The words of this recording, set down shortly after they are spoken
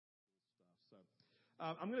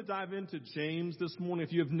I'm going to dive into James this morning.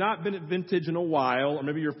 If you have not been at Vintage in a while, or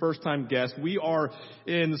maybe you're a first-time guest, we are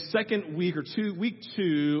in the second week or week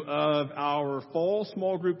two of our fall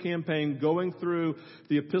small group campaign going through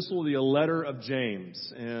the epistle, the letter of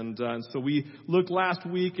James. And so we looked last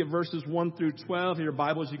week at verses 1 through 12. In your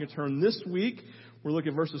Bibles, you can turn this week. We're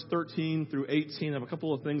looking at verses 13 through 18. I have a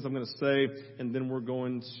couple of things I'm going to say, and then we're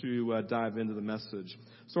going to dive into the message.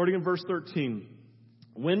 Starting in verse 13.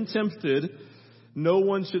 When tempted, no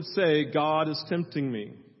one should say, God is tempting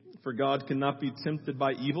me, for God cannot be tempted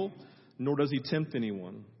by evil, nor does he tempt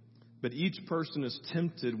anyone. But each person is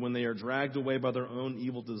tempted when they are dragged away by their own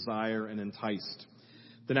evil desire and enticed.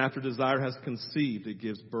 Then after desire has conceived, it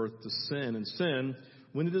gives birth to sin, and sin,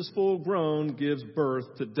 when it is full grown, gives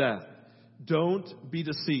birth to death. Don't be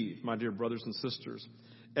deceived, my dear brothers and sisters.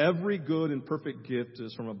 Every good and perfect gift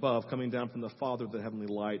is from above, coming down from the Father of the heavenly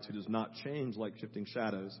lights, who does not change like shifting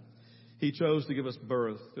shadows. He chose to give us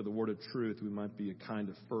birth through the word of truth. We might be a kind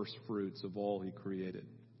of first fruits of all he created.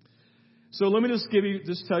 So let me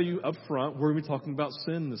just tell you up front, we're going to be talking about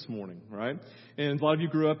sin this morning, right? And a lot of you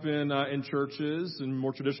grew up in churches and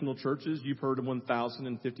more traditional churches. You've heard of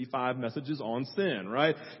 1,055 messages on sin,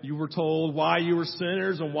 right? You were told why you were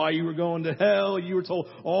sinners and why you were going to hell. You were told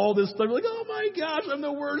all this stuff. You're like, oh my gosh, I'm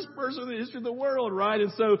the worst person in the history of the world, right?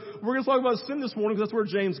 And so we're going to talk about sin this morning because that's where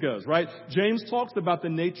James goes, right? James talks about the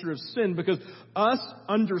nature of sin because us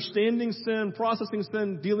understanding sin, processing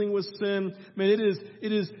sin, dealing with sin, man,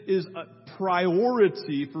 it is a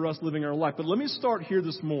priority for us living our life. But let me start here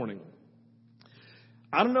this morning.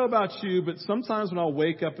 I don't know about you, but sometimes when I'll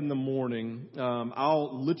wake up in the morning,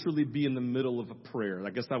 I'll literally be in the middle of a prayer. I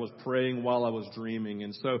guess I was praying while I was dreaming.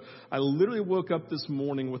 And so I literally woke up this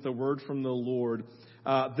morning with a word from the Lord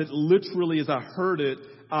that literally, as I heard it,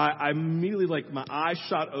 I immediately, my eyes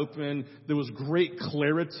shot open. There was great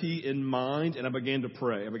clarity in mind, and I began to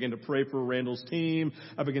pray. I began to pray for Randall's team.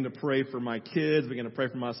 I began to pray for my kids. I began to pray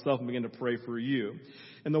for myself. I began to pray for you.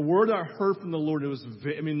 And the word I heard from the Lord, it was,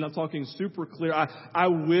 I'm not talking super clear. I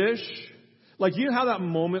wish, you know how that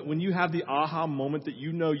moment when you have the aha moment that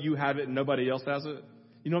you know you have it and nobody else has it?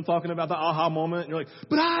 You know what I'm talking about? The aha moment. And you're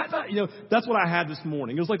like, that's what I had this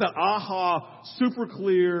morning. It was like that aha, super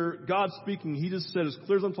clear, God speaking. He just said, as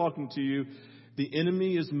clear as I'm talking to you, the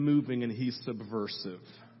enemy is moving and he's subversive.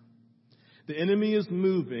 The enemy is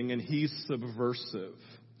moving and he's subversive.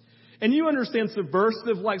 And you understand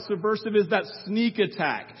subversive is that sneak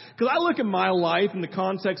attack. Because I look at my life in the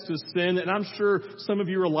context of sin, and I'm sure some of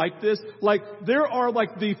you are like this. There are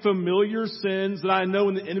the familiar sins that I know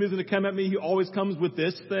when the enemy's going to come at me, he always comes with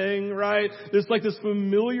this thing, right? There's this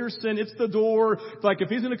familiar sin. It's the door. If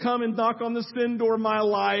he's going to come and knock on the sin door of my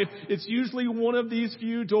life, it's usually one of these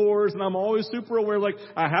few doors, and I'm always super aware,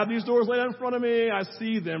 I have these doors laid out in front of me. I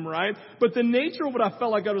see them, right? But the nature of what I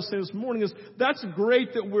felt like I was saying this morning is that's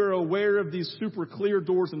great that we're aware of these super clear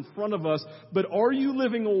doors in front of us, but are you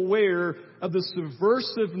living aware of the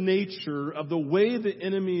subversive nature of the way the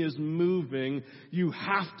enemy is moving? You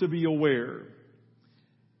have to be aware.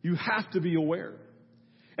 You have to be aware.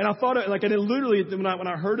 And I thought, and it literally, when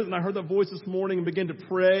I heard it and I heard that voice this morning and began to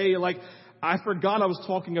pray, I forgot I was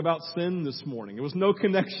talking about sin this morning. There was no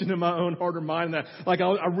connection in my own heart or mind. That,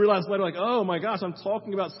 I realized later, oh my gosh, I'm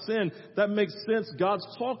talking about sin. That makes sense. God's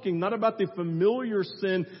talking not about the familiar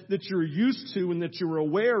sin that you're used to and that you're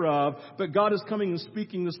aware of, but God is coming and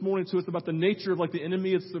speaking this morning to us about the nature of the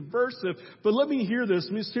enemy is subversive. But let me hear this.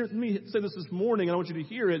 Let me say this morning, and I want you to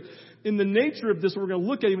hear it. In the nature of this, what we're going to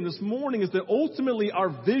look at even this morning is that ultimately our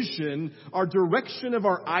vision, our direction of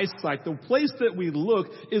our eyesight, the place that we look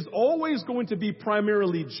is always going to be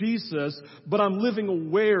primarily Jesus, but I'm living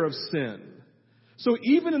aware of sin. So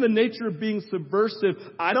even in the nature of being subversive,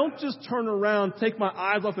 I don't just turn around, take my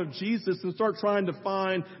eyes off of Jesus and start trying to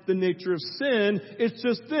find the nature of sin. It's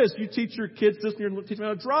just this. You teach your kids this and you're teaching them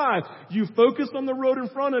how to drive. You focus on the road in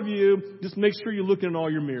front of you. Just make sure you look in all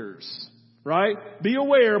your mirrors. Right? Be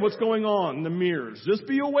aware of what's going on in the mirrors. Just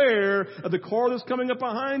be aware of the car that's coming up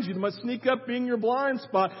behind you that might sneak up being your blind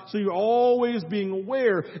spot. So you're always being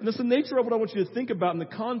aware. And that's the nature of what I want you to think about in the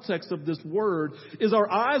context of this word is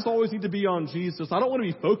our eyes always need to be on Jesus. I don't want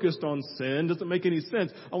to be focused on sin. Doesn't make any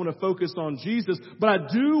sense. I want to focus on Jesus. But I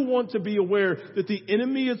do want to be aware that the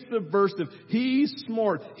enemy is subversive. He's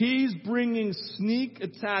smart. He's bringing sneak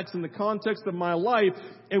attacks in the context of my life.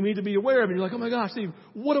 And we need to be aware of it. And you're like, oh my gosh, Steve,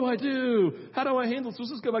 what do I do? How do I handle this?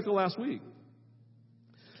 Let's just go back to last week.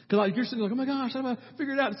 Because you're sitting oh my gosh, how do I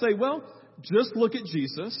figure it out? And say, well, just look at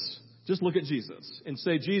Jesus. Just look at Jesus. And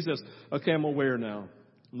say, Jesus, okay, I'm aware now.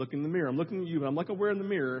 I'm looking in the mirror. I'm looking at you, but I'm aware in the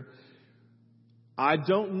mirror. I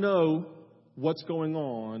don't know what's going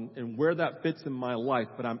on and where that fits in my life.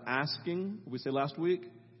 But I'm asking, we said last week,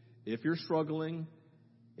 if you're struggling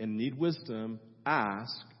and need wisdom,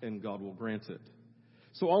 ask and God will grant it.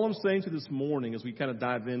 So all I'm saying to this morning as we kind of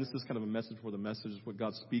dive in, this is kind of a message for the message, what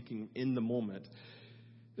God's speaking in the moment,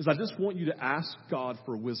 is I just want you to ask God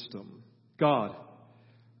for wisdom. God,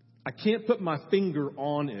 I can't put my finger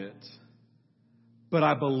on it, but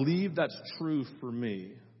I believe that's true for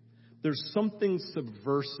me. There's something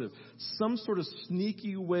subversive, some sort of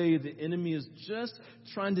sneaky way the enemy is just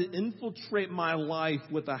trying to infiltrate my life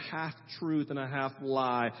with a half truth and a half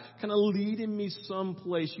lie, kind of leading me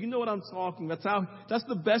someplace. You know what I'm talking about. That's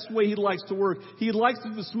the best way he likes to work. He likes to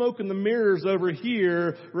do the smoke and the mirrors over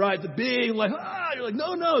here, right? The big, like, you're like,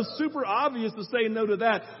 no, it's super obvious to say no to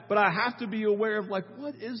that. But I have to be aware of, like,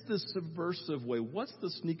 what is this subversive way? What's the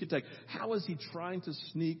sneak attack? How is he trying to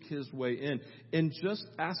sneak his way in? And just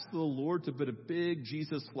ask the Lord to put a big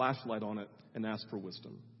Jesus flashlight on it and ask for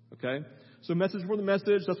wisdom. Okay? So message for the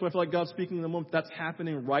message. That's why I feel like God's speaking in the moment. That's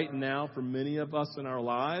happening right now for many of us in our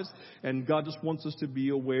lives. And God just wants us to be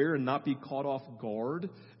aware and not be caught off guard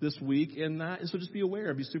this week in that. And so just be aware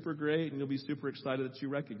and be super great. And you'll be super excited that you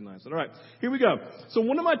recognize it. All right. Here we go. So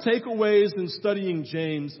one of my takeaways in studying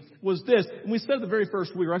James was this. And we said it the very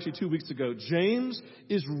first week, or actually 2 weeks ago. James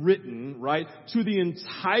is written, right, to the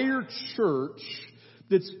entire church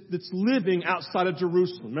that's living outside of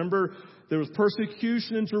Jerusalem. Remember, there was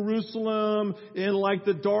persecution in Jerusalem in like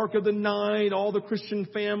the dark of the night. All the Christian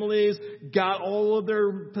families got all of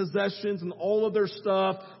their possessions and all of their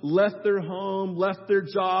stuff, left their home, left their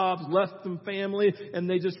jobs, left them family, and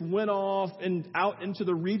they just went off and out into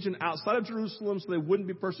the region outside of Jerusalem so they wouldn't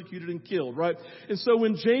be persecuted and killed, right? And so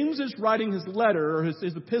when James is writing his letter or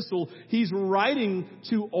his epistle, he's writing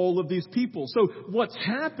to all of these people. So what's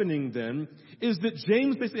happening then is that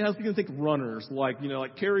James basically has to think runners, like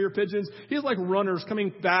carrier pigeons. He has like runners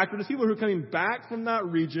coming back, or just people who are coming back from that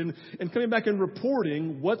region and coming back and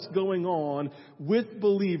reporting what's going on with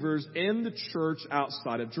believers in the church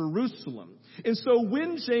outside of Jerusalem. And so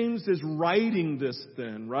when James is writing this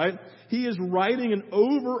then, right, he is writing an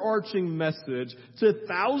overarching message to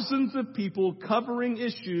thousands of people covering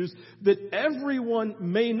issues that everyone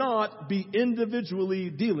may not be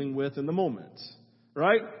individually dealing with in the moment,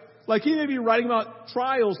 right? Like he may be writing about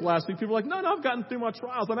trials last week. People are like, no, I've gotten through my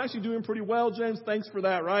trials. I'm actually doing pretty well, James. Thanks for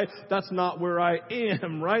that, right? That's not where I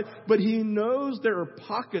am, right? But he knows there are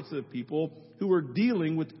pockets of people who are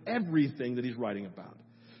dealing with everything that he's writing about.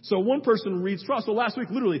 So one person reads trials. So last week,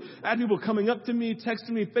 literally, I had people coming up to me,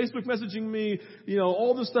 texting me, Facebook messaging me,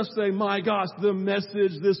 all this stuff saying, my gosh, the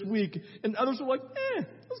message this week. And others are like,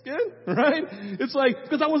 that's good, right? It's like,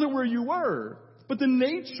 because I wasn't where you were. But the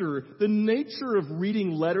nature of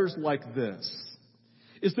reading letters like this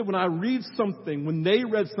is that when I read something, when they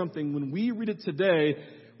read something, when we read it today,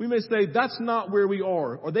 we may say, that's not where we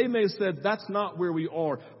are. Or they may have said, that's not where we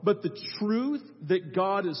are. But the truth that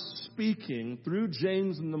God is speaking through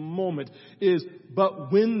James in the moment is,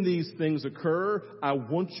 but when these things occur, I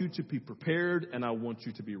want you to be prepared and I want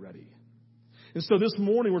you to be ready. And so this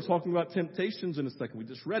morning we're talking about temptations in a second. We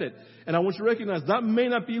just read it. And I want you to recognize that may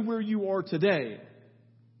not be where you are today,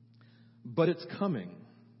 but it's coming.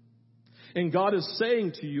 And God is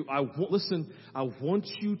saying to you, I want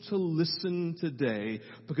you to listen today,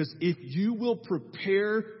 because if you will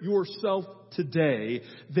prepare yourself today,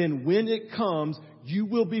 then when it comes, you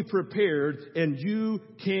will be prepared and you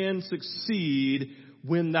can succeed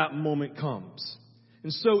when that moment comes.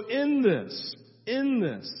 And so in this,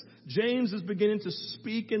 James is beginning to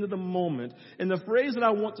speak into the moment. And the phrase that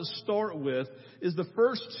I want to start with is the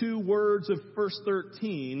first two words of verse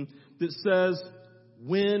 13 that says,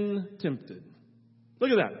 when tempted.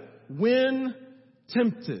 Look at that. When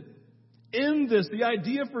tempted. In this, the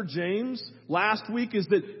idea for James last week is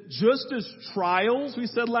that just as trials, we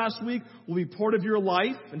said last week, will be part of your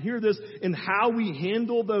life, and hear this, and how we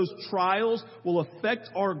handle those trials will affect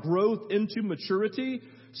our growth into maturity,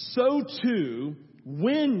 so too,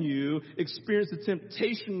 when you experience the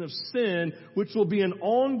temptation of sin, which will be an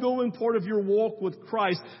ongoing part of your walk with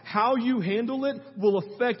Christ, how you handle it will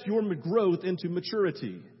affect your growth into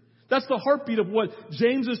maturity. That's the heartbeat of what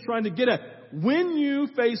James is trying to get at. When you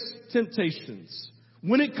face temptations,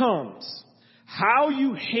 when it comes, how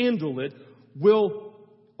you handle it will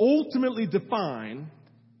ultimately define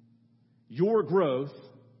your growth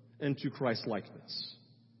into Christ-likeness.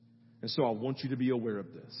 And so I want you to be aware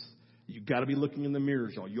of this. You got to be looking in the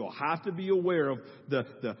mirrors, y'all. You'll have to be aware of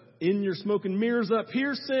the in your smoke and mirrors up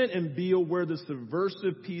here sin, and be aware of the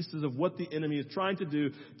subversive pieces of what the enemy is trying to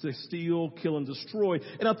do to steal, kill, and destroy.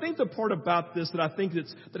 And I think the part about this that I think that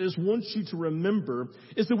I just want you to remember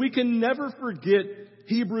is that we can never forget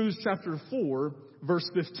Hebrews chapter 4, verse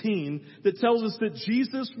 15, that tells us that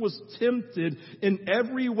Jesus was tempted in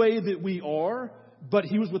every way that we are, but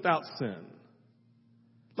he was without sin.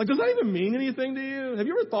 Like, does that even mean anything to you? Have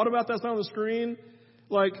you ever thought about that sign on the screen?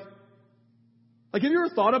 Like, have you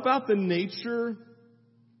ever thought about the nature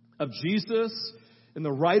of Jesus and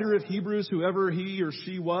the writer of Hebrews, whoever he or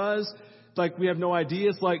she was? Like, we have no idea.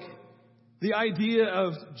 It's like the idea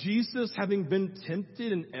of Jesus having been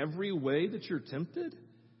tempted in every way that you're tempted.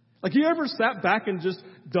 Like, you ever sat back and just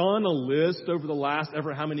done a list over the last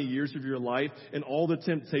ever how many years of your life and all the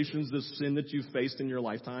temptations, the sin that you've faced in your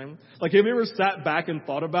lifetime? Like, have you ever sat back and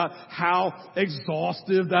thought about how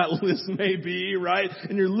exhaustive that list may be, right?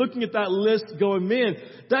 And you're looking at that list going, man,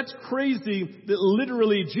 that's crazy that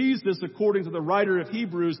literally Jesus, according to the writer of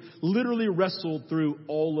Hebrews, literally wrestled through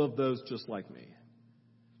all of those just like me.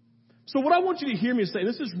 So what I want you to hear me say,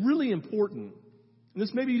 this is really important. And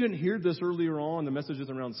this, maybe you didn't hear this earlier on, the messages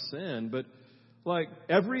around sin, but like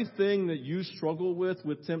everything that you struggle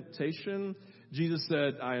with temptation, Jesus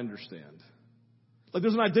said, I understand. Like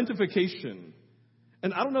there's an identification.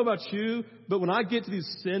 And I don't know about you, but when I get to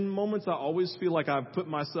these sin moments, I always feel like I've put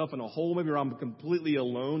myself in a hole, maybe where I'm completely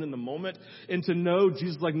alone in the moment. And to know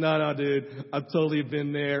Jesus is like, no, dude, I've totally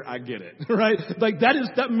been there. I get it, right? Like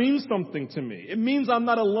that means something to me. It means I'm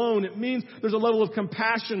not alone. It means there's a level of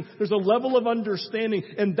compassion. There's a level of understanding.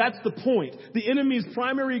 And that's the point. The enemy's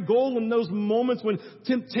primary goal in those moments when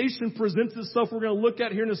temptation presents itself, we're going to look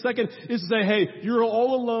at here in a second, is to say, hey, you're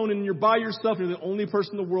all alone and you're by yourself. You're the only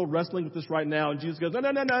person in the world wrestling with this right now. And Jesus goes, no.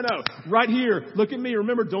 Right here. Look at me.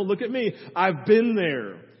 Remember, don't look at me. I've been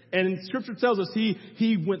there. And Scripture tells us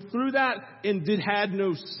he went through that and had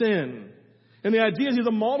no sin. And the idea is he's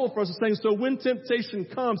a model for us of saying, so when temptation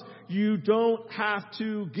comes, you don't have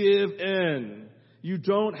to give in. You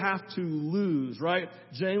don't have to lose, right?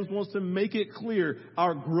 James wants to make it clear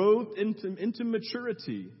our growth into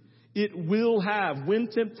maturity. It will have, when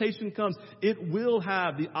temptation comes, it will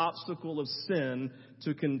have the obstacle of sin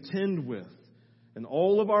to contend with. In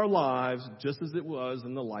all of our lives, just as it was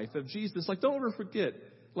in the life of Jesus. Like, don't ever forget,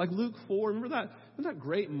 like Luke 4, remember that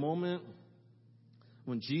great moment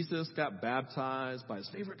when Jesus got baptized by his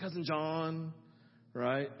favorite cousin John,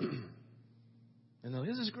 right? And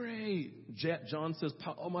this is great. John says,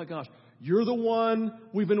 oh my gosh, you're the one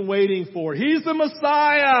we've been waiting for. He's the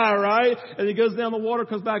Messiah, right? And he goes down the water,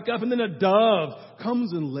 comes back up, and then a dove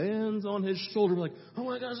comes and lands on his shoulder. We're like, oh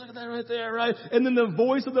my gosh, look at that right there, right? And then the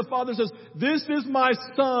voice of the Father says, this is my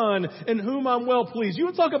Son in whom I'm well pleased. You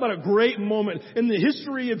want to talk about a great moment in the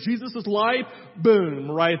history of Jesus' life?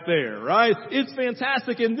 Boom, right there, right? It's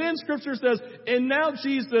fantastic. And then Scripture says, and now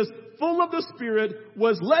Jesus, full of the Spirit,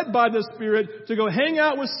 was led by the Spirit to go hang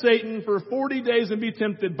out with Satan for 40 days and be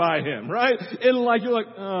tempted by him, right? And like, you're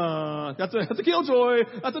like, that's a killjoy.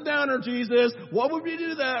 That's a downer, Jesus. Why would we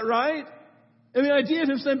do that, right? And the idea of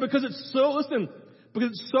him saying, because it's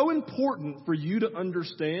so important for you to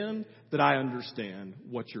understand that I understand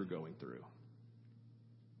what you're going through.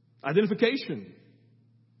 Identification.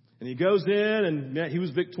 And he goes in and he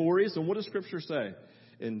was victorious. And what does Scripture say?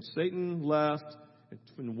 And Satan left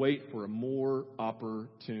and wait for a more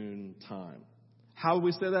opportune time. How would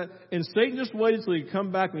we say that? And Satan just waited until he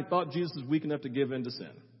come back and he thought Jesus was weak enough to give in to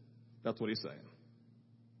sin. That's what he's saying.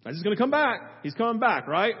 Now, he's going to come back. He's coming back,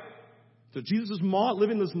 right? So Jesus is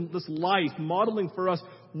living this life, modeling for us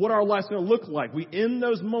what our life's going to look like. In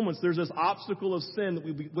those moments, there's this obstacle of sin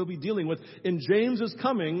that we'll be dealing with. And James is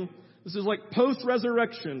coming. This is like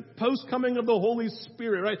post-resurrection, post-coming of the Holy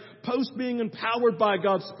Spirit, right? Post-being empowered by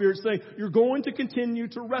God's Spirit, saying you're going to continue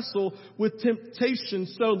to wrestle with temptation.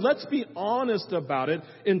 So let's be honest about it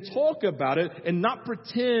and talk about it and not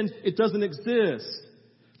pretend it doesn't exist.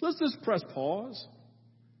 Let's just press pause.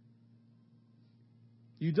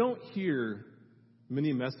 You don't hear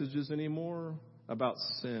many messages anymore about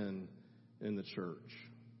sin in the church.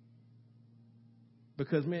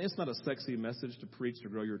 Because, man, it's not a sexy message to preach to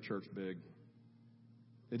grow your church big.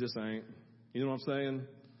 It just ain't. You know what I'm saying?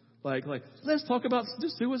 Like, let's talk about,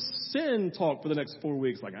 just do a sin talk for the next 4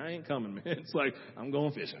 weeks. Like, I ain't coming, man. It's like, I'm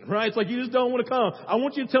going fishing, right? It's like, you just don't want to come. I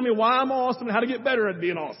want you to tell me why I'm awesome and how to get better at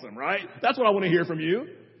being awesome, right? That's what I want to hear from you.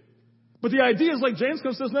 But the idea is, like James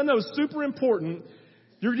comes and says, no, it's super important.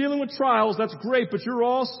 You're dealing with trials, that's great, but you're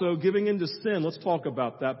also giving into sin. Let's talk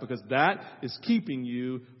about that because that is keeping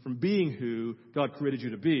you from being who God created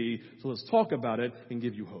you to be. So let's talk about it and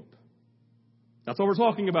give you hope. That's why we're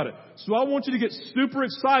talking about it. So I want you to get super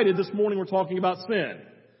excited this morning. We're talking about sin.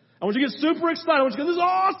 I want you to get super excited. I want you to go, this is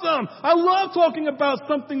awesome. I love talking about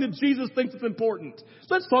something that Jesus thinks is important.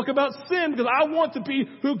 Let's talk about sin because I want to be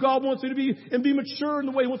who God wants me to be and be mature in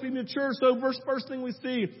the way He wants me to be mature. So first thing we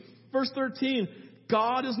see, verse 13,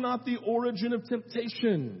 God is not the origin of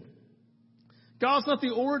temptation. God's not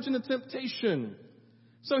the origin of temptation.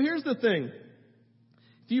 So here's the thing.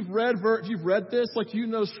 If you've read this, like you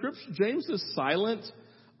know Scripture, James is silent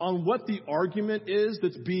on what the argument is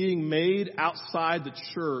that's being made outside the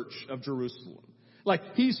church of Jerusalem. Like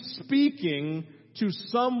he's speaking to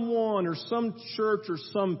someone or some church or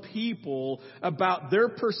some people about their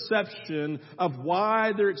perception of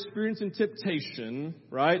why they're experiencing temptation,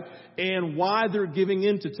 right? And why they're giving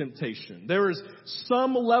in to temptation. There is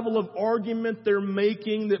some level of argument they're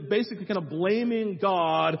making that basically kind of blaming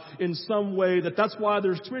God in some way that's why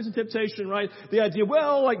they're experiencing temptation, right? The idea,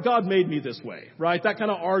 well, like God made me this way, right? That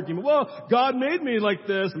kind of argument. Well, God made me like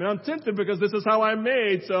this. I mean, I'm tempted because this is how I'm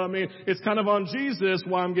made. So, I mean, it's kind of on Jesus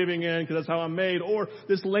why I'm giving in because that's how I'm made. Or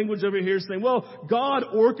this language over here saying, well, God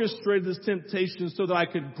orchestrated this temptation so that I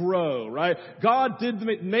could grow, right? God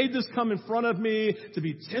made this come in front of me to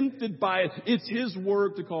be tempted by it. It's His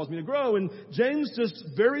work to cause me to grow. And James just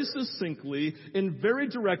very succinctly and very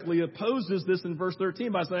directly opposes this in verse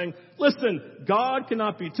 13 by saying, listen, God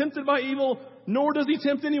cannot be tempted by evil, nor does He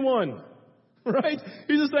tempt anyone. Right?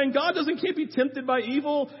 He's just saying God can't be tempted by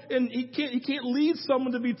evil, and he can't lead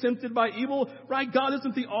someone to be tempted by evil. Right? God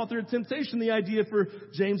isn't the author of temptation. The idea for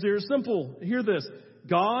James here is simple. Hear this.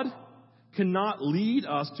 God cannot lead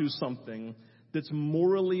us to something that's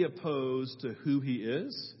morally opposed to who He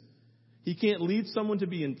is. He can't lead someone to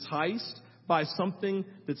be enticed by something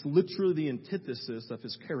that's literally the antithesis of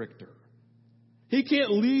His character. He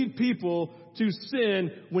can't lead people to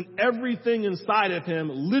sin when everything inside of him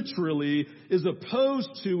literally is opposed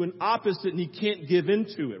to and opposite and he can't give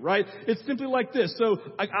into it, right? It's simply like this. So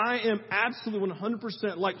I am absolutely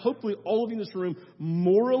 100%, like hopefully all of you in this room,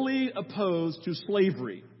 morally opposed to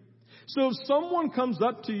slavery. So if someone comes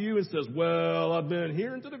up to you and says, well, I've been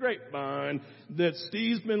hearing through the grapevine that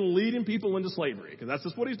Steve's been leading people into slavery, because that's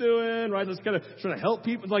just what he's doing, right? That's kind of trying to help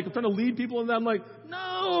people, like trying to lead people into that. I'm like,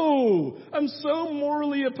 no, I'm so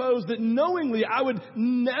morally opposed that knowingly I would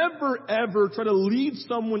never, ever try to lead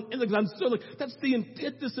someone into, because I'm so like, that's the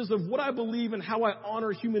antithesis of what I believe and how I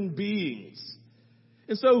honor human beings.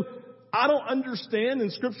 And so I don't understand,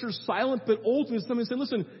 and Scripture's silent, but ultimately somebody said,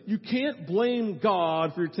 listen, you can't blame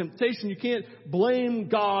God for your temptation. You can't blame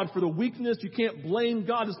God for the weakness. You can't blame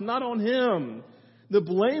God. It's not on Him. The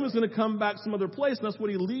blame is going to come back some other place, and that's what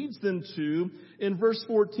He leads them to in verse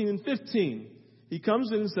 14 and 15. He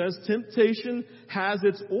comes in and says, temptation has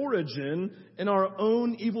its origin in our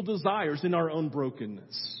own evil desires, in our own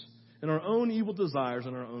brokenness. In our own evil desires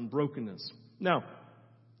and our own brokenness. Now,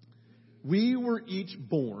 we were each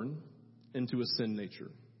born into a sin nature,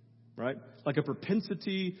 right? Like a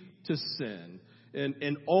propensity to sin. And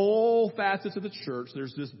in all facets of the church,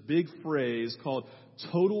 there's this big phrase called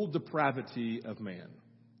total depravity of man,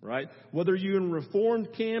 right? Whether you're in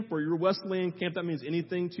Reformed camp or you're Wesleyan camp, that means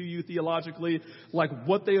anything to you theologically. Like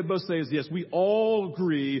what they would both say is, yes, we all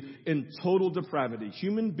agree in total depravity.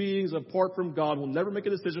 Human beings apart from God will never make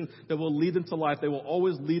a decision that will lead them to life. They will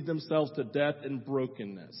always lead themselves to death and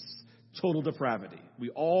brokenness. Total depravity. We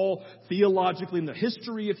all, theologically, in the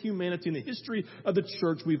history of humanity, in the history of the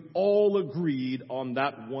church, we've all agreed on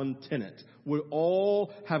that one tenet. We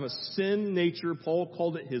all have a sin nature. Paul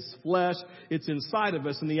called it his flesh. It's inside of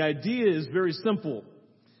us. And the idea is very simple.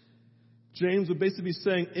 James would basically be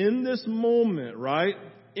saying, in this moment, right?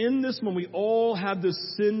 In this moment, we all have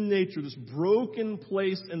this sin nature, this broken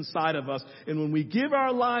place inside of us. And when we give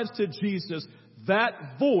our lives to Jesus,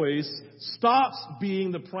 that voice stops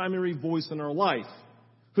being the primary voice in our life.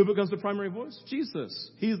 Who becomes the primary voice? Jesus.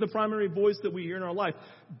 He's the primary voice that we hear in our life.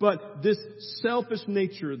 But this selfish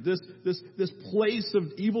nature, this place of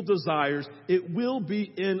evil desires, it will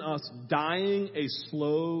be in us dying a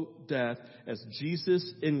slow death as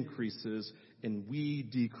Jesus increases and we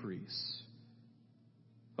decrease.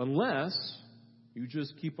 Unless you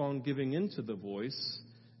just keep on giving into the voice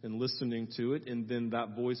and listening to it, and then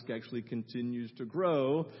that voice actually continues to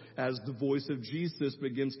grow as the voice of Jesus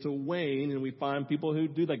begins to wane, and we find people who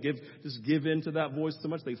do that, just give in to that voice so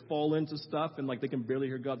much they fall into stuff and like they can barely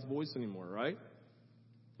hear God's voice anymore, right?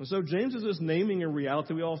 And so James is just naming a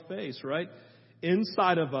reality we all face, right?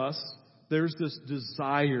 Inside of us, there's this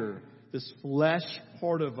desire, this flesh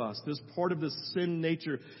part of us, this part of the sin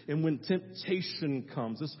nature. And when temptation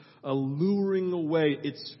comes, this alluring away,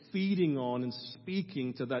 it's feeding on and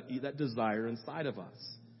speaking to that desire inside of us.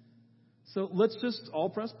 So let's just all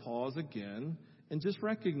press pause again and just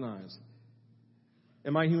recognize,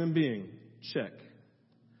 am I a human being? Check.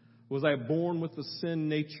 Was I born with a sin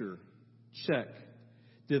nature? Check.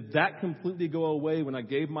 Did that completely go away when I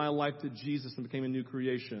gave my life to Jesus and became a new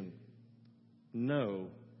creation? No.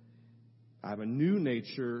 I have a new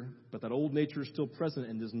nature, but that old nature is still present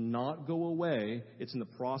and does not go away. It's in the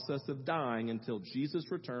process of dying until Jesus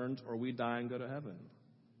returns or we die and go to heaven.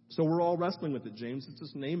 So we're all wrestling with it, James. It's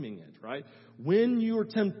just naming it, right? When you're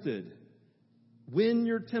tempted.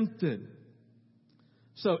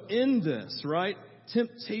 So in this, right,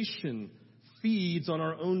 temptation feeds on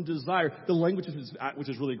our own desire. The language, which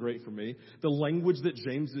is really great for me, the language that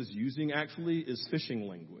James is using actually is fishing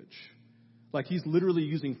language. Like he's literally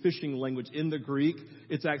using fishing language. In the Greek,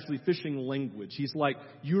 it's actually fishing language. He's like,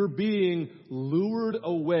 you're being lured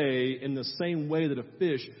away in the same way that a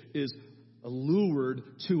fish is allured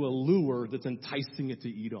to a lure that's enticing it to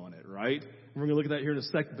eat on it, right? We're going to look at that here in a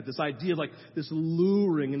second. But this idea of like this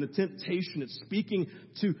luring and the temptation, it's speaking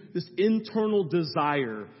to this internal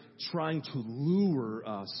desire trying to lure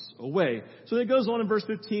us away. So it goes on in verse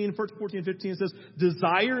 14 and 15, it says,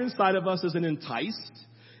 desire inside of us is an enticed.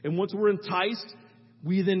 And once we're enticed,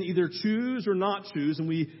 we then either choose or not choose,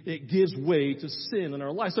 and it gives way to sin in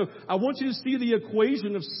our life. So I want you to see the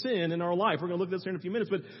equation of sin in our life. We're going to look at this here in a few minutes,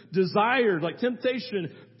 but desire, like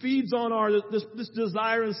temptation, feeds on this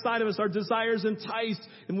desire inside of us. Our desire is enticed,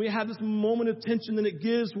 and we have this moment of tension, then it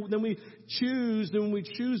gives, then we choose, and when we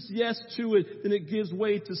choose yes to it, then it gives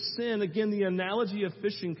way to sin. Again, the analogy of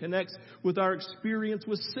fishing connects with our experience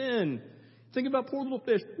with sin. Think about poor little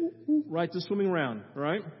fish, right, just swimming around,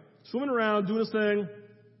 right? Swimming around, doing his thing,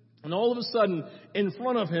 and all of a sudden, in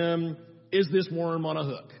front of him is this worm on a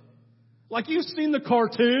hook. Like you've seen the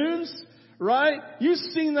cartoons, right? You've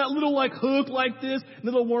seen that little like hook like this,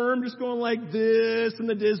 little worm just going like this in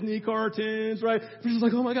the Disney cartoons, right? You're just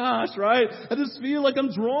like, oh my gosh, right? I just feel like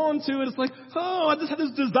I'm drawn to it. It's like, oh, I just had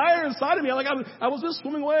this desire inside of me. Like I was just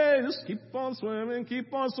swimming away, just keep on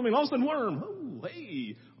swimming. All of a sudden, worm. Oh,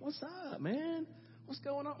 hey, what's up, man? What's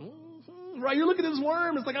going on? Mm-hmm. Right? You're looking at this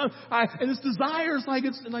worm. It's like, and this desire is like,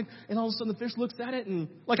 and all of a sudden the fish looks at it and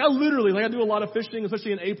I do a lot of fishing,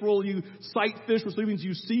 especially in April. You sight fish, which means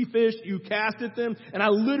you see fish, you cast at them. And I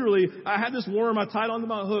had this worm I tied onto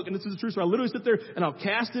my hook, and this is the truth. So I literally sit there and I'll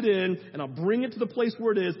cast it in and I'll bring it to the place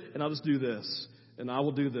where it is and I'll just do this. And I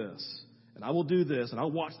will do this. And I will do this. And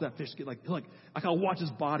I'll watch that fish get I'll watch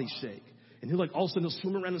his body shake. And he'll all of a sudden he'll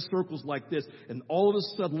swim around in circles like this. And all of a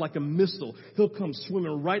sudden, like a missile, he'll come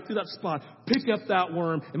swimming right through that spot, pick up that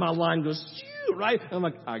worm, and my line goes, shoo, right? And I'm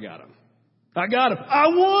like, I got him. I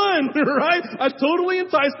won, right? I totally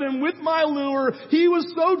enticed him with my lure. He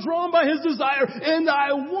was so drawn by his desire, and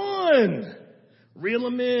I won. Reel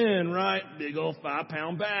him in, right? Big old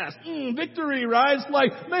 5-pound bass. Victory, right? It's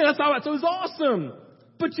like, man, it was awesome.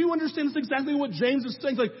 But you understand this exactly what James is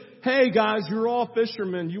saying. It's like, hey guys, you're all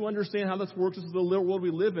fishermen. You understand how this works. This is the little world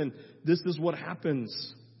we live in. This is what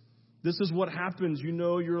happens. You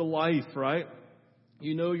know your life, right?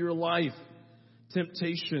 You know your life.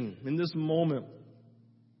 Temptation in this moment.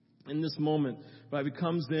 Right? It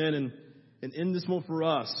comes in and in this moment for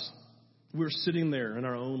us, we're sitting there in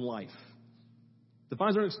our own life.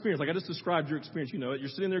 Defines our experience. Like I just described your experience. You know it. You're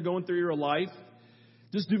sitting there going through your life.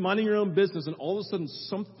 Just minding your own business, and all of a sudden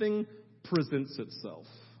something presents itself.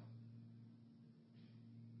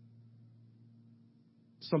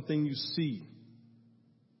 Something you see.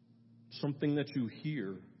 Something that you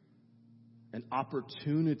hear. An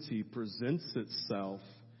opportunity presents itself.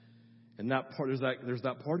 And that part, there's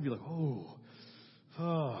that part of you like,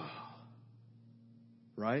 oh.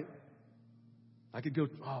 Right? I could go,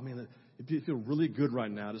 oh man, it'd feel really good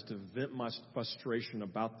right now just to vent my frustration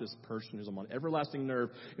about this person who's on my everlasting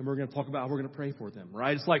nerve, and we're going to talk about how we're going to pray for them,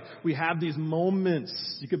 right? It's like we have these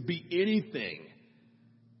moments. You could be anything.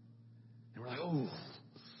 And we're like, oh.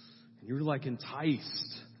 And you're like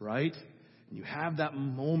enticed, right? And you have that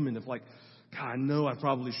moment of like, God, I know I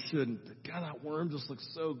probably shouldn't, but God, that worm just looks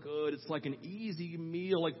so good. It's like an easy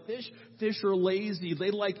meal. Like fish are lazy.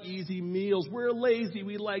 They like easy meals. We're lazy.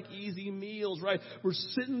 We like easy meals, right? We're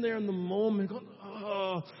sitting there in the moment going,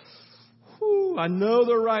 oh, whew, I know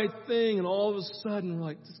the right thing. And all of a sudden we're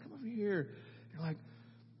like, just come over here. You're like,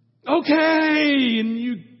 okay. And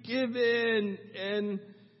you give in and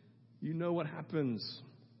you know what happens.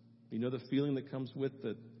 You know the feeling that comes with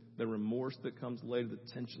it. The remorse that comes later,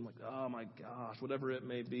 the tension, like, oh my gosh, whatever it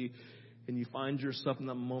may be. And you find yourself in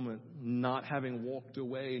that moment not having walked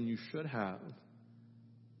away, and you should have.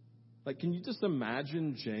 Like, can you just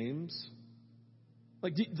imagine James?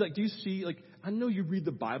 Do you see, I know you read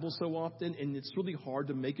the Bible so often, and it's really hard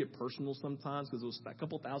to make it personal sometimes because it was a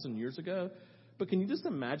couple thousand years ago. But can you just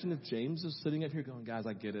imagine if James is sitting up here going, guys,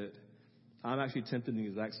 I get it. I'm actually tempted in the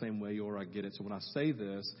exact same way you are. I get it. So when I say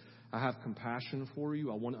this, I have compassion for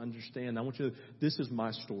you. I want to understand. I want you to, this is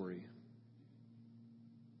my story.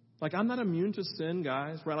 Like, I'm not immune to sin,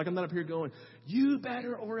 guys, right? Like, I'm not up here going, you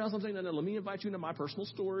better, or else. I'm saying, no, let me invite you into my personal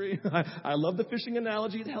story. I love the fishing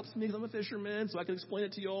analogy. It helps me because I'm a fisherman, so I can explain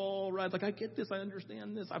it to you all, right? Like, I get this. I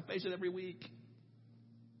understand this. I face it every week.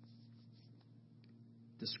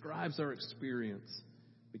 Describes our experience.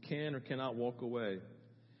 We can or cannot walk away.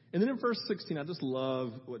 And then in verse 16, I just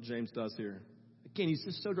love what James does here. Again, he's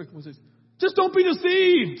just so direct. He says, just don't be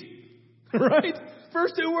deceived, right?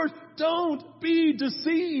 First two words, don't be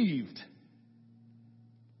deceived.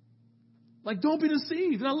 Like, don't be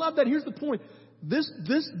deceived. And I love that. Here's the point.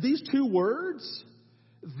 These two words,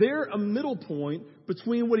 they're a middle point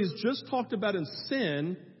between what he's just talked about in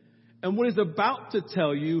sin and what he's about to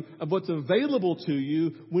tell you of what's available to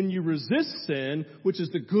you when you resist sin, which is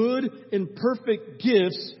the good and perfect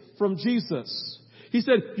gifts from Jesus. He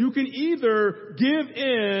said, you can either give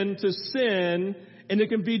in to sin and it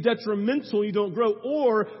can be detrimental, you don't grow,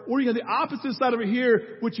 or you have the opposite side over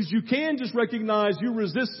here, which is you can just recognize you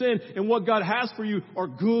resist sin and what God has for you are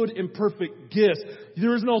good and perfect gifts.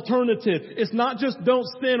 There is an alternative. It's not just don't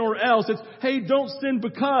sin or else. It's, hey, don't sin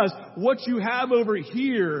because what you have over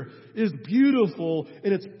here is beautiful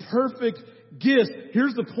and it's perfect gifts.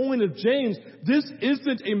 Here's the point of James. This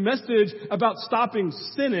isn't a message about stopping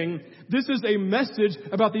sinning. This is a message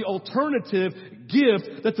about the alternative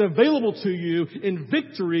gift that's available to you in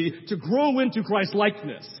victory to grow into Christ's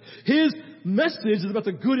likeness. His message is about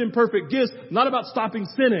the good and perfect gifts, not about stopping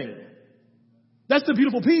sinning. That's the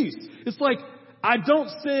beautiful piece. It's like, I don't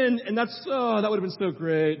sin, and that would have been so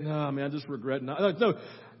great. No, man, I just regret not. No,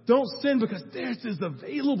 don't sin because this is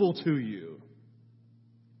available to you.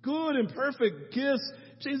 Good and perfect gifts.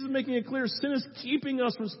 Jesus is making it clear. Sin is keeping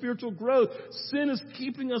us from spiritual growth. Sin is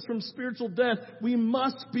keeping us from spiritual death. We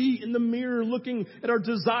must be in the mirror looking at our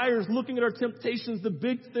desires, looking at our temptations, the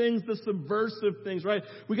big things, the subversive things, right?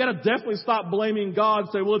 We got to definitely stop blaming God and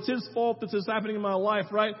say, well, it's His fault that this is happening in my life,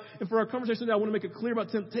 right? And for our conversation today, I want to make it clear about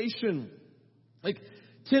temptation. Like,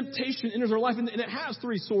 temptation enters our life, and it has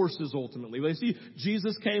three sources ultimately. We see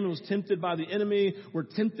Jesus came and was tempted by the enemy. We're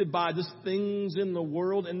tempted by just things in the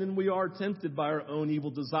world, and then we are tempted by our own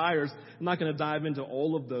evil desires. I'm not going to dive into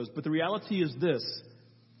all of those, but the reality is this.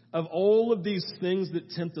 Of all of these things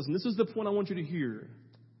that tempt us, and this is the point I want you to hear,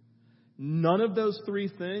 none of those three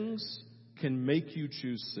things can make you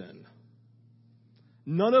choose sin.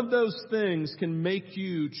 None of those things can make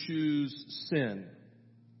you choose sin.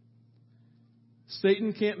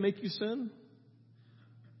 Satan can't make you sin.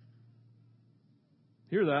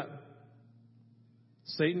 Hear that?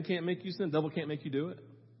 Satan can't make you sin. The devil can't make you do it.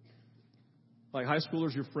 Like high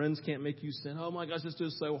schoolers, your friends can't make you sin. Oh my gosh, this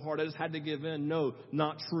is so hard. I just had to give in. No,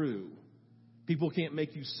 not true. People can't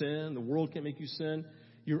make you sin. The world can't make you sin.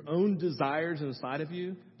 Your own desires inside of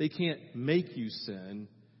you, they can't make you sin.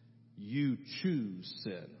 You choose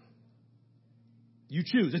sin. You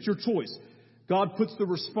choose. It's your choice. God puts the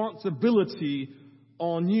responsibility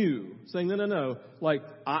on you, saying, no.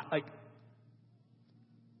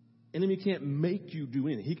 Enemy can't make you do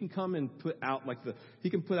anything. He can come and put out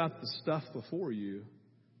the stuff before you,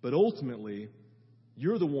 but ultimately,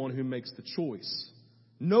 you're the one who makes the choice.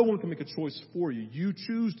 No one can make a choice for you. You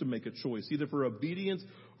choose to make a choice, either for obedience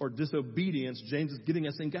or disobedience. James is getting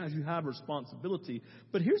us saying, guys, you have responsibility.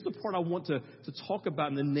 But here's the part I want to talk about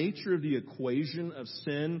in the nature of the equation of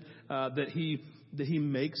sin that he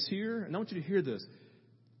makes here. And I want you to hear this.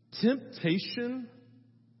 Temptation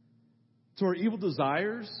to our evil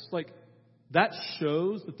desires, like that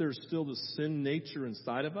shows that there's still the sin nature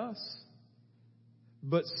inside of us.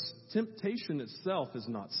 But temptation itself is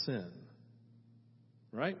not sin.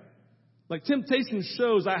 Right? Like temptation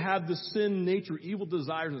shows I have the sin nature, evil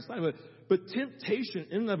desires inside of it. But temptation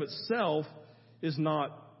in and of itself is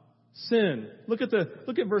not sin. Look at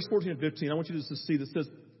verse 14 and 15. I want you to see this. It says,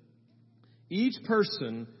 each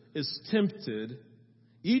person is tempted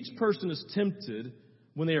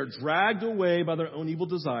when they are dragged away by their own evil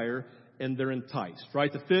desire and they're enticed,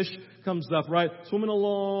 right? The fish comes up, right? Swimming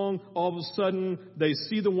along, all of a sudden they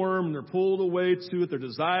see the worm and they're pulled away to it, their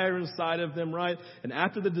desire inside of them, right? And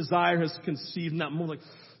after the desire has conceived, not more like,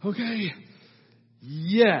 okay,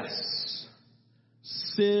 yes,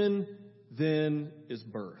 sin then is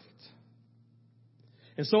birthed.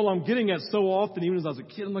 And so I'm getting at so often, even as I was a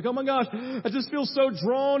kid, I'm like, oh my gosh, I just feel so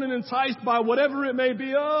drawn and enticed by whatever it may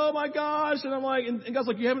be. Oh my gosh. And I'm like, and God's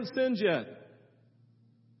like, you haven't sinned yet.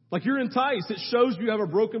 Like you're enticed. It shows you have a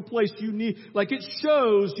broken place it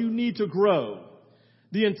shows you need to grow.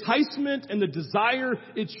 The enticement and the desire,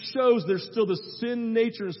 it shows there's still the sin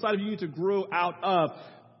nature inside of you need to grow out of,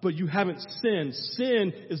 but you haven't sinned.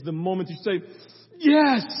 Sin is the moment you say,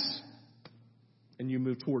 yes! And you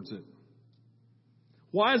move towards it.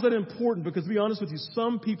 Why is that important? Because to be honest with you,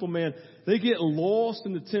 some people, man, they get lost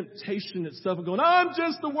in the temptation itself and going, I'm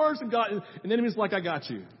just the worst. And the enemy's like, I got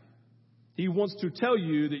you. He wants to tell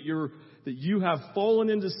you that you have fallen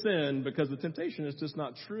into sin because the temptation is just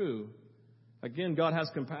not true. Again, God has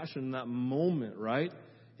compassion in that moment, right?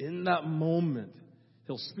 In that moment,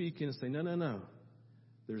 He'll speak in and say, no.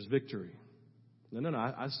 There's victory. No.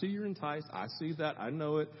 I see you're enticed. I see that. I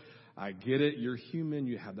know it. I get it. You're human.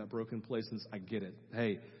 You have that broken place. And I get it.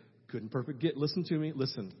 Hey, good and perfect. Listen to me.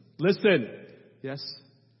 Listen. Yes.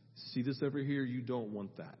 See this over here? You don't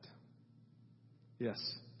want that. Yes.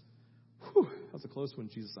 Whew. That's a close one,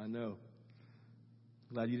 Jesus. I know.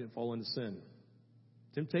 Glad you didn't fall into sin.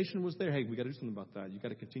 Temptation was there. Hey, we got to do something about that. You got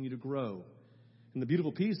to continue to grow. And the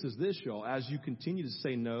beautiful piece is this, y'all. As you continue to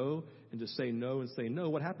say no and to say no and say no,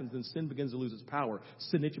 what happens? Then sin begins to lose its power.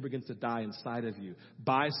 Sin nature begins to die inside of you.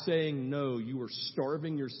 By saying no, you are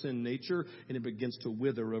starving your sin nature, and it begins to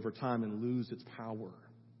wither over time and lose its power.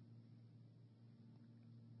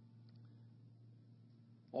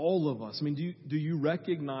 All of us. I mean, do you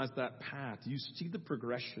recognize that path? Do you see the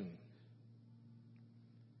progression?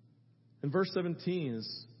 And verse 17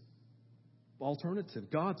 is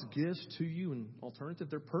alternative. God's gifts to you and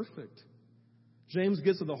alternative, they're perfect. James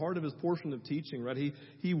gets to the heart of his portion of teaching, right?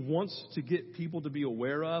 He wants to get people to be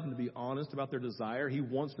aware of and to be honest about their desire. He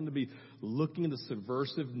wants them to be looking at the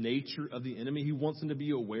subversive nature of the enemy. He wants them to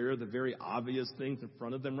be aware of the very obvious things in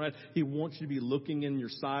front of them, right? He wants you to be looking in your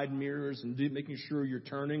side mirrors and making sure you're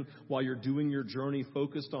turning while you're doing your journey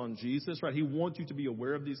focused on Jesus, right? He wants you to be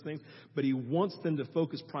aware of these things, but he wants them to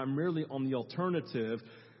focus primarily on the alternative,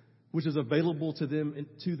 which is available to them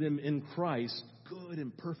in Christ, good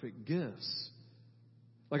and perfect gifts.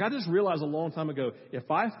 Like I just realized a long time ago, if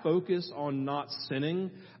I focus on not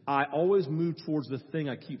sinning, I always move towards the thing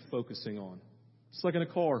I keep focusing on. It's like in a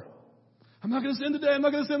car. I'm not going to sin today. I'm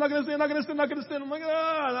not going to sin. I'm not going to sin. I'm not going to sin. I'm not going to sin.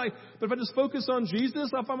 I'm like, but if I just focus on Jesus,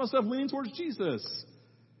 I find myself leaning towards Jesus.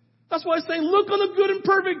 That's why I say, look on the good and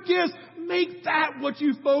perfect gifts. Make that what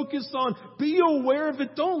you focus on. Be aware of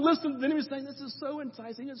it. Don't listen to the enemy saying, this is so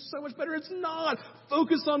enticing. It's so much better. It's not.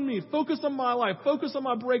 Focus on me. Focus on my life. Focus on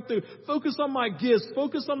my breakthrough. Focus on my gifts.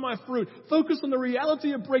 Focus on my fruit. Focus on the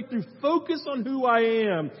reality of breakthrough. Focus on who I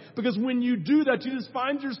am. Because when you do that, you just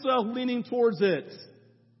find yourself leaning towards it.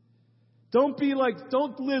 Don't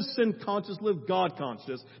live sin conscious, live God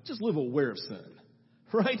conscious. Just live aware of sin.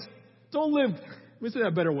 Right? Don't live... Let me say that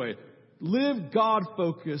a better way. Live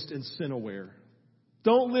God-focused and sin-aware.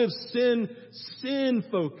 Don't live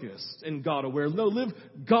sin-focused and God-aware. No, live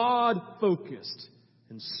God-focused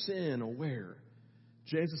and sin-aware.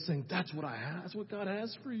 James is saying, that's what I have. That's what God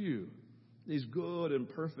has for you. These good and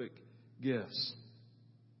perfect gifts.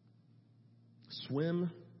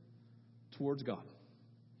 Swim towards God.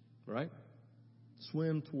 Right?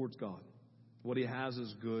 Swim towards God. What he has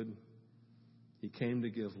is good. He came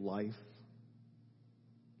to give life.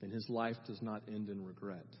 And his life does not end in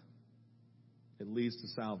regret. It leads to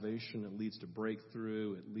salvation. It leads to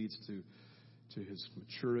breakthrough. It leads to his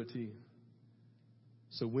maturity.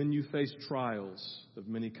 So when you face trials of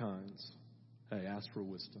many kinds, hey, ask for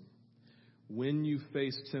wisdom. When you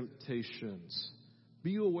face temptations,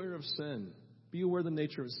 be aware of sin. Be aware of the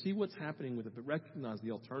nature of it. See what's happening with it. But recognize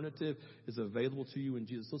the alternative is available to you in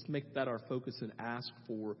Jesus. Let's make that our focus and ask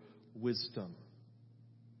for wisdom.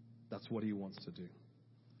 That's what he wants to do.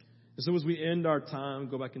 And so as we end our time,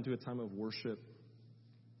 go back into a time of worship,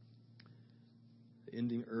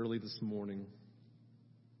 ending early this morning,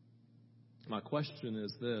 my question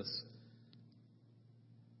is this.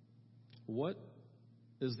 What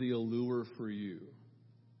is the allure for you?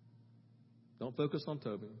 Don't focus on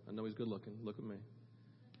Toby. I know he's good looking. Look at me.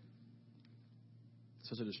 It's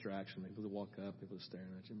such a distraction. People that walk up, people are staring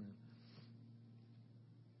at you, man.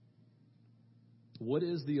 What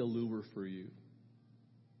is the allure for you?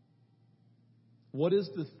 What is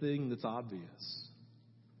the thing that's obvious?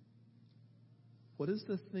 What is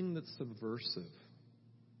the thing that's subversive?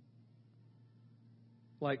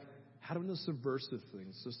 Like, how do the subversive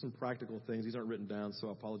things, just some practical things, these aren't written down, so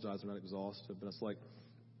I apologize, I'm not exhaustive, but it's like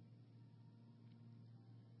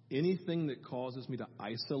anything that causes me to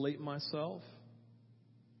isolate myself,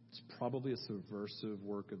 it's probably a subversive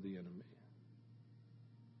work of the enemy.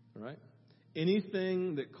 All right?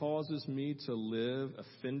 Anything that causes me to live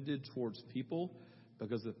offended towards people,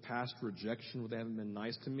 because of past rejection where they haven't been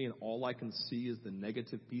nice to me and all I can see is the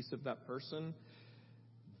negative piece of that person,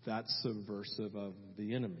 that's subversive of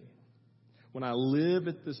the enemy. When I live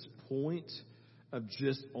at this point of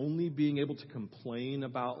just only being able to complain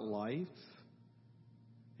about life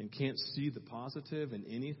and can't see the positive in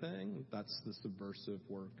anything, that's the subversive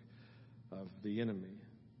work of the enemy.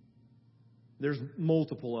 There's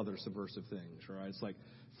multiple other subversive things, right? It's like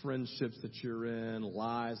friendships that you're in,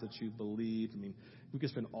 lies that you believe. I mean, we could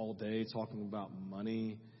spend all day talking about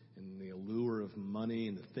money and the allure of money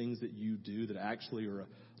and the things that you do that actually are,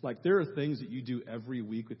 like there are things that you do every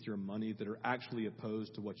week with your money that are actually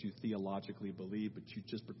opposed to what you theologically believe, but you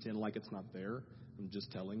just pretend like it's not there. I'm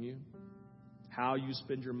just telling you. How you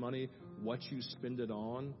spend your money, what you spend it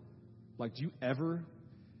on. Like, do you ever,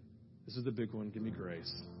 this is the big one, give me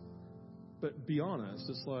grace. But be honest,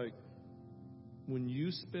 it's like, when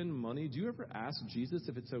you spend money, do you ever ask Jesus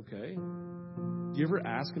if it's okay? Do you ever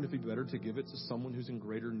ask him if it'd be better to give it to someone who's in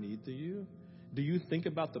greater need than you? Do you think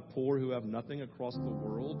about the poor who have nothing across the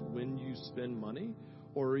world when you spend money?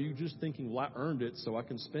 Or are you just thinking, well, I earned it, so I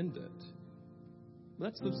can spend it?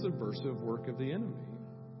 That's the subversive work of the enemy.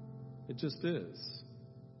 It just is.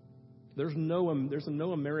 There's no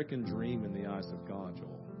American dream in the eyes of God,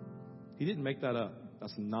 Joel. He didn't make that up.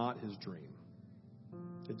 That's not his dream.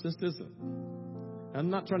 It just isn't. I'm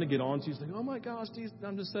not trying to get on to you, saying, oh my gosh, Jesus.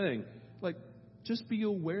 I'm just saying, like, just be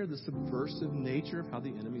aware of the subversive nature of how the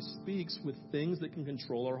enemy speaks with things that can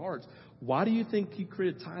control our hearts. Why do you think he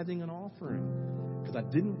created tithing and offering? Because I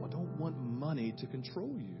don't want money to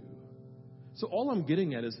control you. So all I'm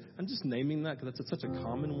getting at is, I'm just naming that because that's such a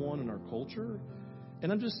common one in our culture.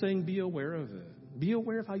 And I'm just saying, be aware of it. Be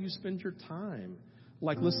aware of how you spend your time.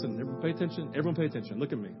 Like, listen, everyone pay attention. Everyone pay attention.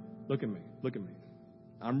 Look at me. Look at me. Look at me.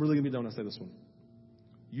 I'm really going to be done when I say this one.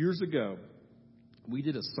 Years ago, I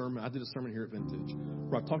did a sermon here at Vintage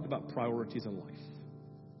where I talked about priorities in life.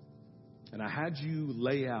 And I had you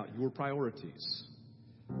lay out your priorities.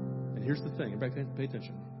 And here's the thing. Everybody pay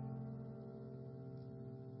attention.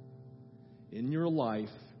 In your life,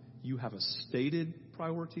 you have a stated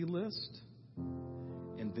priority list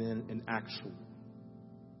and then an actual.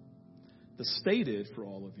 The stated for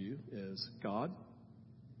all of you is God,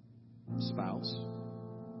 spouse,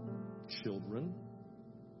 children,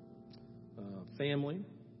 family,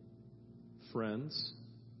 friends,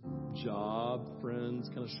 job, friends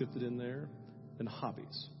kind of shifted in there, and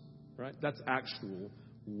hobbies, right? That's actual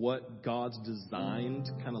what God's designed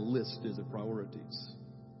kind of list is of priorities.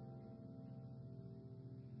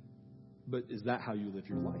 But is that how you live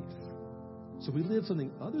your life? So we live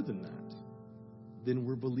something other than that. Then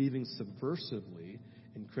we're believing subversively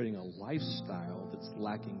and creating a lifestyle that's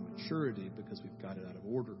lacking maturity because we've got it out of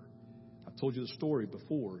order. I've told you the story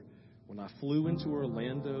before. When I flew into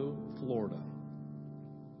Orlando, Florida,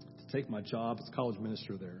 to take my job as college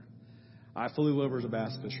minister there, I flew over as a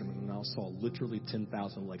bass fisherman, and I saw literally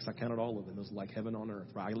 10,000 lakes. I counted all of them. It was like heaven on earth.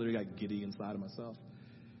 I literally got giddy inside of myself.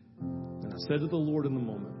 And I said to the Lord in the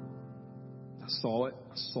moment, I saw it.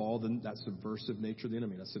 I saw that subversive nature of the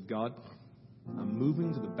enemy. And I said, God, I'm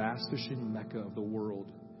moving to the bass fishing mecca of the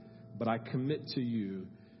world, but I commit to you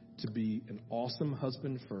to be an awesome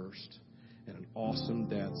husband first and an awesome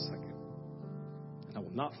dad second. And I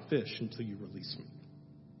will not fish until you release me.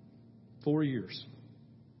 4 years.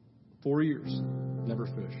 4 years. Never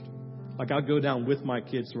fished. Like, I'll go down with my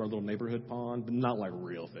kids to our little neighborhood pond, but not like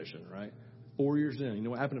real fishing, right? 4 years in. You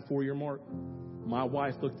know what happened at 4 year mark? My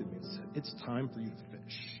wife looked at me and said, it's time for you to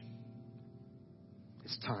fish.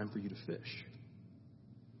 It's time for you to fish.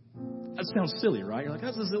 That sounds silly, right? You're like,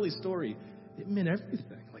 that's a silly story. It meant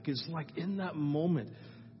everything. Like, it's like in that moment,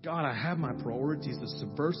 God, I have my priorities. The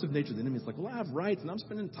subversive nature of the enemy is like, well, I have rights and I'm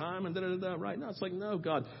spending time and da-da-da-da. Right now, it's like, no,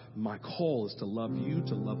 God, my call is to love you,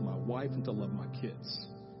 to love my wife, and to love my kids.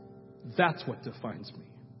 That's what defines me.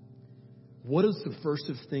 What are the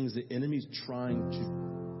subversive things the enemy's trying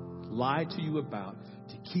to lie to you about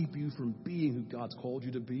to keep you from being who God's called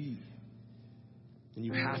you to be? And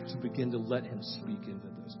you have to begin to let him speak into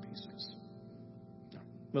those pieces. Now,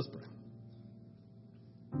 let's pray.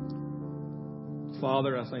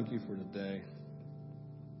 Father, I thank you for today.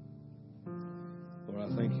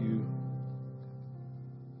 Lord, I thank you.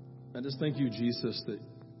 I just thank you, Jesus, that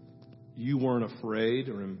you weren't afraid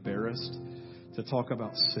or embarrassed to talk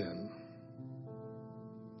about sin.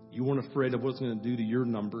 You weren't afraid of what it's going to do to your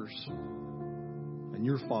numbers and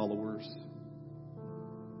your followers.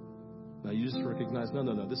 Now you just recognize, no.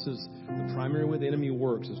 This is the primary way the enemy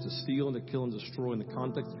works is to steal and to kill and destroy in the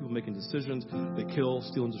context of people making decisions. They kill,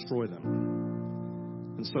 steal, and destroy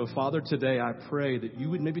them. And so, Father, today I pray that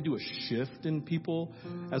you would maybe do a shift in people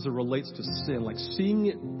as it relates to sin, like seeing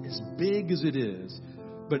it as big as it is,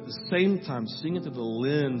 but at the same time seeing it through the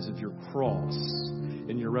lens of your cross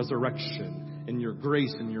and your resurrection and your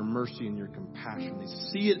grace and your mercy and your compassion. They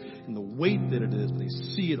see it in the weight that it is, but they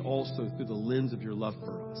see it also through the lens of your love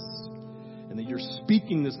for us. And that you're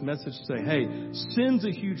speaking this message to say, hey, sin's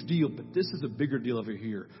a huge deal, but this is a bigger deal over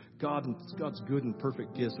here. God's good and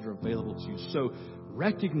perfect gifts that are available to you. So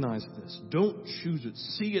recognize this. Don't choose it.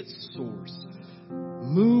 See its source.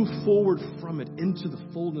 Move forward from it into the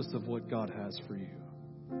fullness of what God has for you.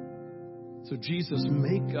 So Jesus,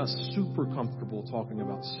 make us super comfortable talking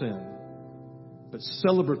about sin, but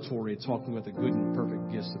celebratory talking about the good and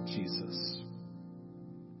perfect gifts of Jesus.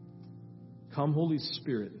 Come, Holy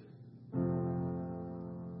Spirit.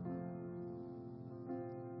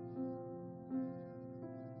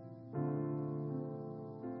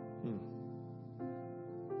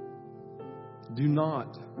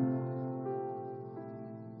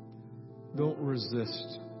 Don't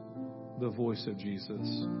resist the voice of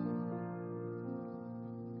Jesus.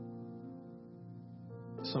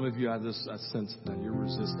 Some of you have this, I sense that you're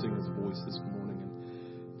resisting his voice this morning.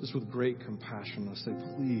 And just with great compassion, I say,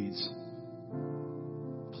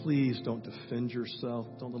 please don't defend yourself.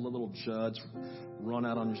 Don't let a little judge run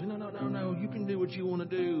out on you. Say, no, you can do what you want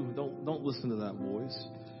to do. Don't listen to that voice.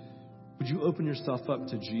 Would you open yourself up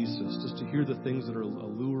to Jesus just to hear the things that are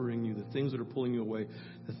alluring you, the things that are pulling you away,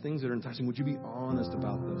 the things that are enticing? Would you be honest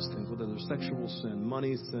about those things, whether they're sexual sin,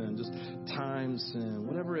 money sin, just time sin,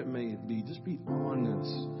 whatever it may be? Just be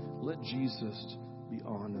honest. Let Jesus be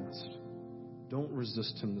honest. Don't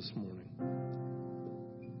resist him this morning.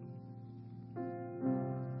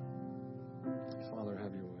 Father,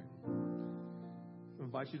 have your way. I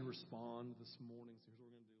invite you to respond this morning.